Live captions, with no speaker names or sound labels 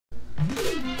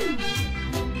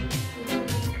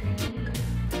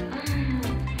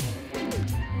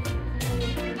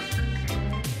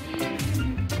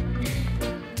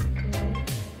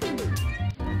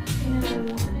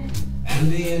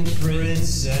Zambian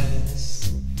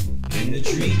princess in the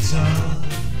treetop.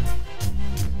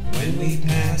 When we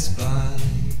pass by,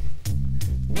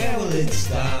 where will it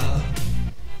stop?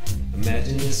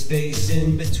 Imagine the space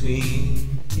in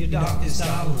between your darkest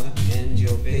hour and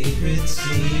your favorite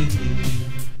scene.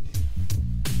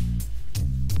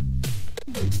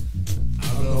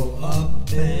 I'll go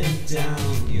up and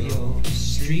down your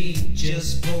street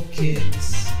just for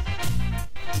kicks.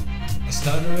 I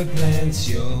stutter a glance,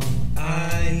 your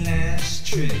eyelash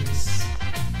tricks.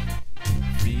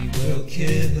 Free will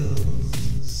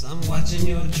kills, I'm watching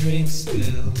your drink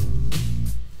spill.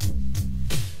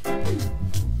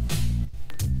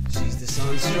 She's the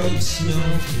Sunstroke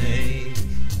Snowflake,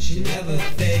 she never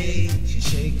fake. She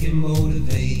shake and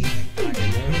motivate like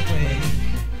an earthquake.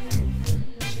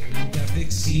 She's a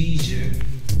perfect seizure,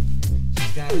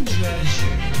 she's got a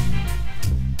treasure.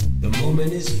 The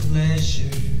moment is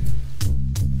pleasure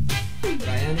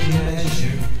by any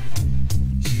measure.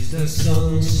 She's the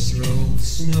Sunstroke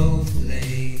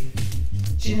Snowflake,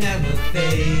 she never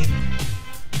fake.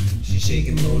 She shake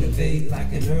and motivate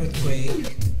like an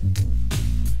earthquake.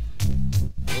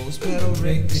 Rose petal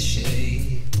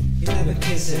ricochet, you never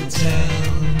kiss and tell.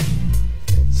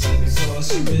 Secret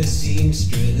sorceress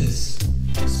seamstress,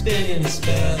 spinning a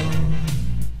spell.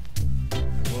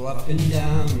 Go up and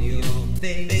down your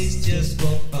face just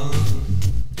for fun.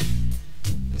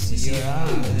 Your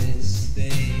eyes,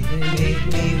 they make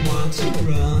me want to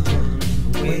run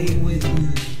away with you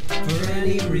for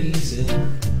any reason.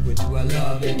 What do I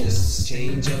love in this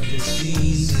change of the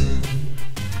season?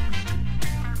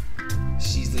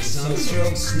 She's the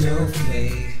Sunstroke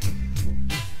Snowflake,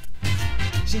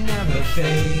 she never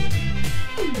fake.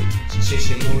 She shakes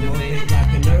and motivate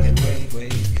like an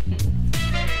earthquake.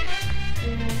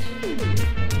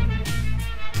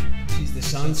 She's the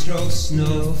Sunstroke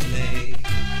Snowflake,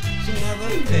 she never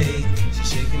fake.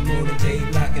 She shake and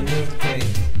motivate like an earthquake.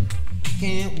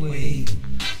 Can't wait,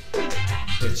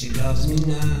 but she loves me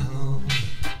now.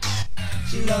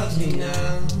 She loves me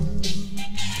now.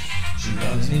 She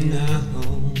loves me now.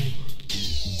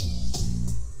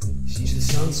 She's the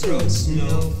Sunstroke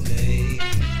Snowflake,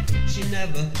 she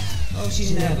never, oh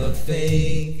she never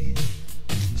fake.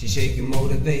 She shake and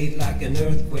motivate like an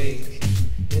earthquake.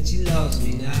 And she loves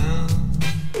me now.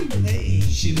 Hey,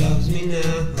 she loves me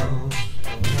now.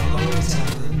 For a long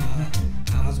time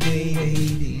I was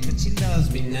waiting, but she loves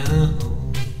me now.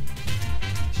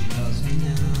 She loves me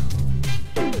now.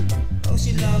 Oh,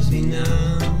 she loves me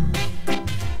now.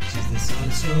 She's the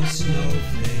Sunstroke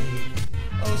Snowflake,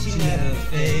 oh she never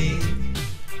fake.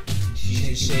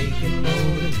 She shake and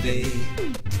motivate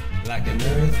like an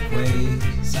earthquake.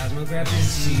 Seismographic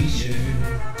seizure,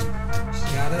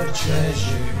 she's got a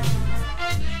treasure.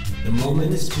 The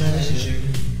moment is pleasure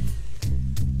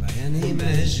by any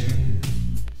measure.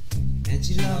 And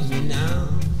she loves me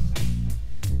now.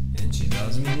 And she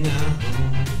loves me now.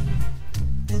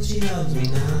 And she loves me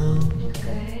now.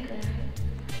 Okay.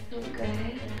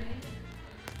 Okay.